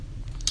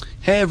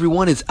Hey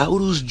everyone, it's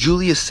Aurus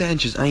Julius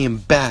Sanchez. I am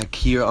back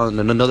here on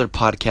another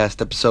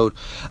podcast episode.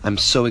 I'm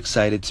so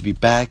excited to be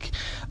back.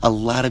 A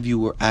lot of you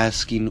were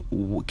asking,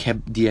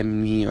 kept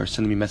DMing me or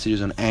sending me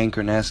messages on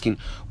Anchor and asking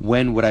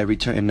when would I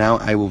return, and now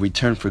I will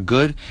return for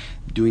good,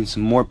 doing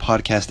some more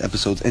podcast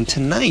episodes. And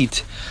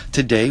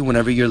today,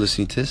 whenever you're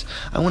listening to this,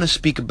 I want to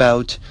speak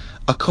about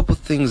a couple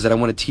things that I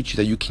want to teach you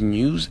that you can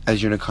use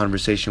as you're in a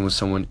conversation with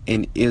someone,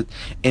 and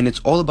it's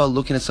all about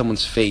looking at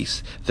someone's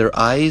face, their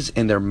eyes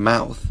and their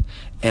mouth.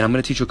 And I'm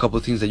going to teach you a couple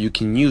of things that you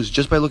can use.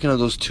 Just by looking at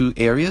those two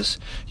areas,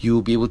 you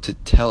will be able to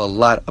tell a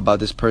lot about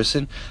this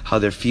person, how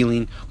they're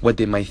feeling, what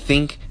they might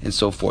think, and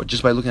so forth,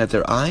 just by looking at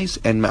their eyes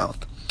and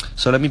mouth.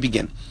 So let me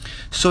begin.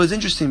 So it's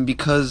interesting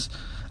because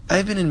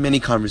I've been in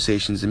many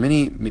conversations,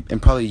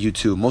 and probably you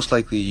too, most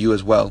likely you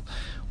as well,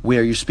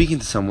 where you're speaking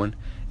to someone,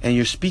 and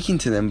you're speaking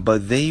to them,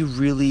 but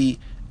you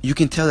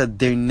can tell that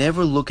they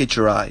never look at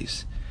your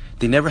eyes.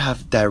 They never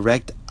have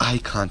direct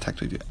eye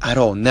contact with you at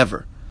all,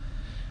 never.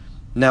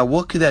 Now,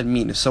 what could that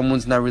mean if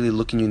someone's not really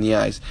looking you in the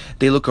eyes?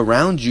 They look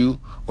around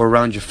you or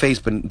around your face,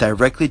 but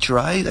directly at your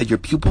eyes, at your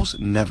pupils?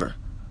 Never.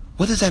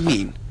 What does that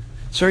mean?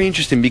 It's very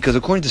interesting because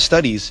according to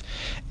studies,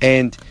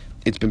 and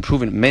it's been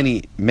proven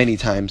many, many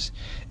times,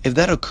 if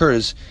that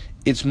occurs,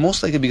 it's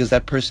most likely because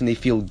that person, they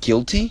feel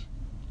guilty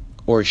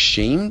or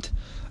ashamed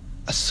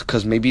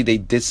because maybe they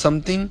did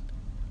something,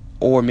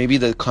 or maybe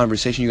the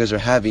conversation you guys are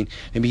having,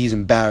 maybe he's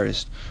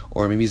embarrassed,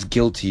 or maybe he's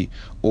guilty,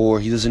 or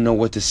he doesn't know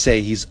what to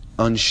say, he's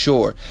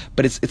unsure.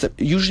 But it's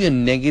usually a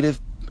negative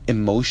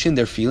emotion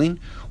they're feeling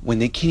when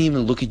they can't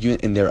even look at you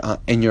in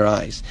your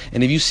eyes.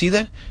 And if you see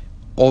that,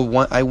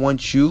 I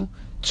want you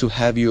to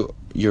have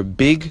your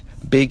big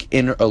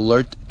inner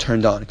alert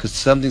turned on, because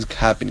something's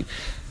happening.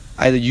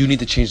 Either you need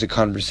to change the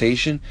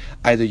conversation,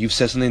 either you've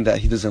said something that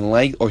he doesn't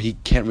like, or he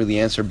can't really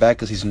answer back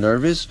because he's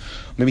nervous.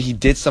 Maybe he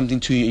did something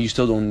to you and you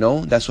still don't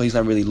know. That's why he's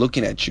not really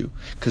looking at you,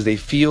 because they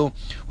feel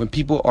when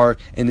people are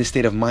in this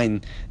state of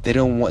mind, they're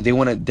trying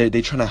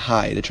to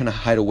hide. They're trying to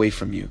hide away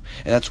from you,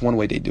 and that's one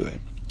way they do it.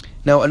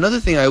 Now, another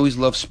thing I always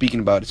love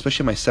speaking about,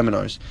 especially in my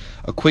seminars,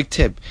 a quick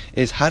tip,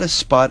 is how to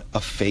spot a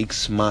fake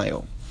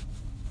smile.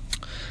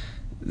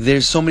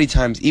 There's so many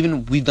times,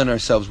 even we've done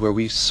ourselves, where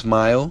we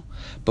smile,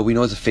 but we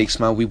know it's a fake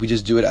smile. We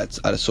just do it at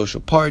a social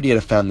party, at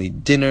a family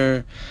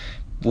dinner,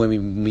 when we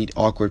meet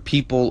awkward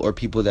people or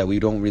people that we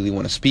don't really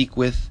want to speak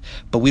with,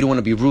 but we don't want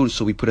to be rude,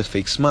 so we put a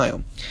fake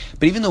smile.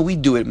 But even though we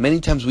do it, many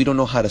times we don't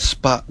know how to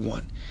spot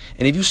one.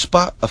 And if you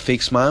spot a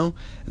fake smile,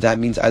 that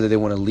means either they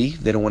want to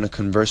leave, they don't want to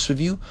converse with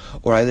you,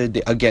 or either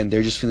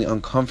they're just feeling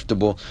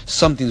uncomfortable,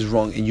 something's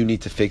wrong and you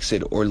need to fix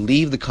it, or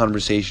leave the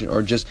conversation,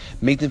 or just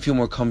make them feel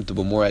more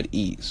comfortable, more at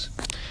ease.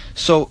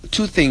 So,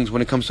 two things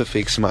when it comes to a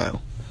fake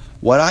smile.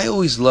 What I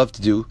always love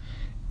to do,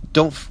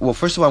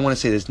 first of all, I want to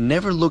say this: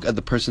 never look at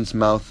the person's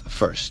mouth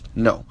first.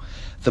 No.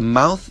 The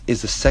mouth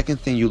is the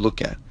second thing you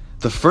look at.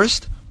 The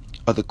first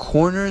are the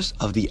corners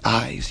of the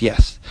eyes.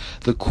 Yes,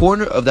 the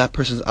corner of that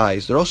person's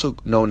eyes. They're also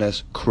known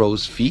as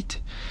crow's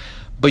feet.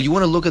 But you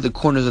want to look at the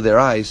corners of their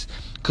eyes,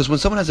 because when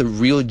someone has a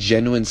real,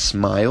 genuine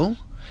smile,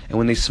 and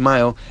when they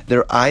smile,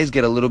 their eyes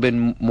get a little bit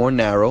more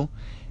narrow,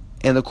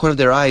 and the corner of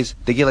their eyes,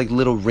 they get like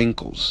little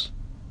wrinkles.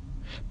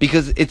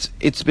 Because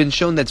it's been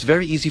shown that it's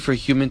very easy for a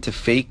human to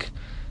fake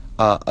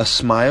a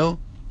smile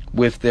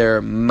with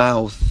their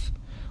mouth,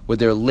 with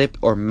their lip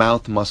or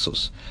mouth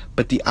muscles.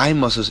 But the eye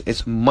muscles,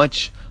 it's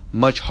much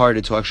harder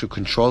to actually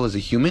control as a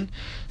human.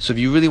 So if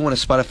you really want to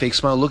spot a fake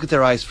smile, look at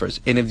their eyes first.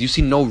 And if you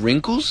see no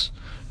wrinkles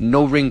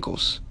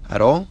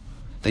at all,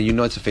 then you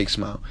know it's a fake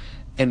smile.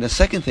 And the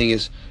second thing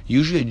is,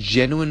 usually a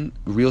genuine,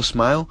 real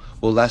smile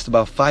will last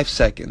about 5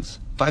 seconds.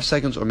 5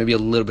 seconds or maybe a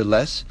little bit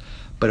less.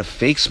 But a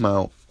fake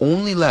smile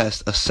only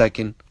lasts a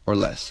second or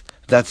less.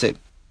 That's it.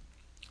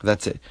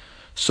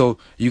 So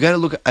you got to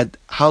look at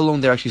how long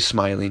they're actually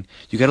smiling.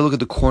 You got to look at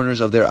the corners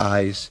of their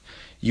eyes.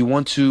 You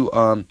want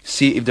to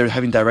see if they're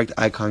having direct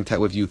eye contact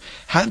with you.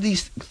 Have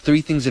these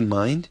 3 things in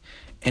mind,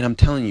 and I'm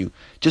telling you,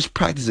 just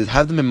practice it.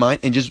 Have them in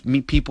mind and just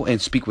meet people and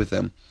speak with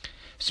them.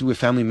 Speak with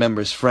family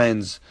members,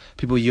 friends,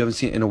 people you haven't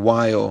seen in a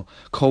while,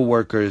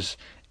 co-workers,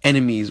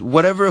 enemies,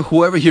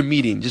 whoever you're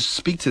meeting. Just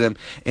speak to them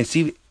and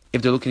see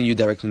if they're looking at you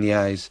directly in the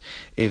eyes,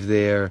 if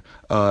they're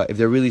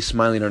really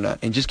smiling or not.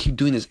 And just keep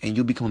doing this, and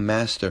you'll become a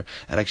master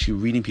at actually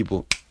reading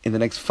people in the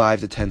next 5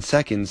 to 10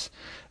 seconds,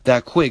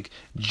 that quick,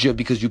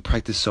 because you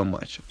practice so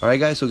much. Alright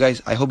guys, so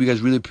guys, I hope you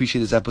guys really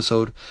appreciate this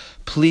episode.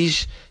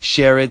 Please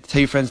share it, tell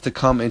your friends to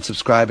come and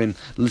subscribe and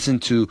listen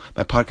to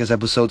my podcast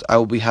episodes. I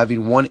will be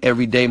having one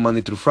every day,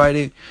 Monday through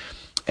Friday.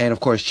 And of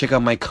course, check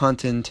out my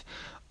content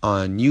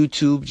on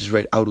YouTube. Just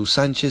write Aurus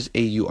Sanchez,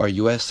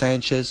 Aurus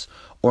Sanchez,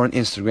 or on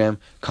Instagram,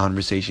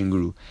 Conversation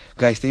Guru.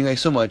 Guys, thank you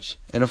guys so much,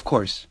 and of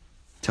course,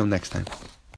 till next time.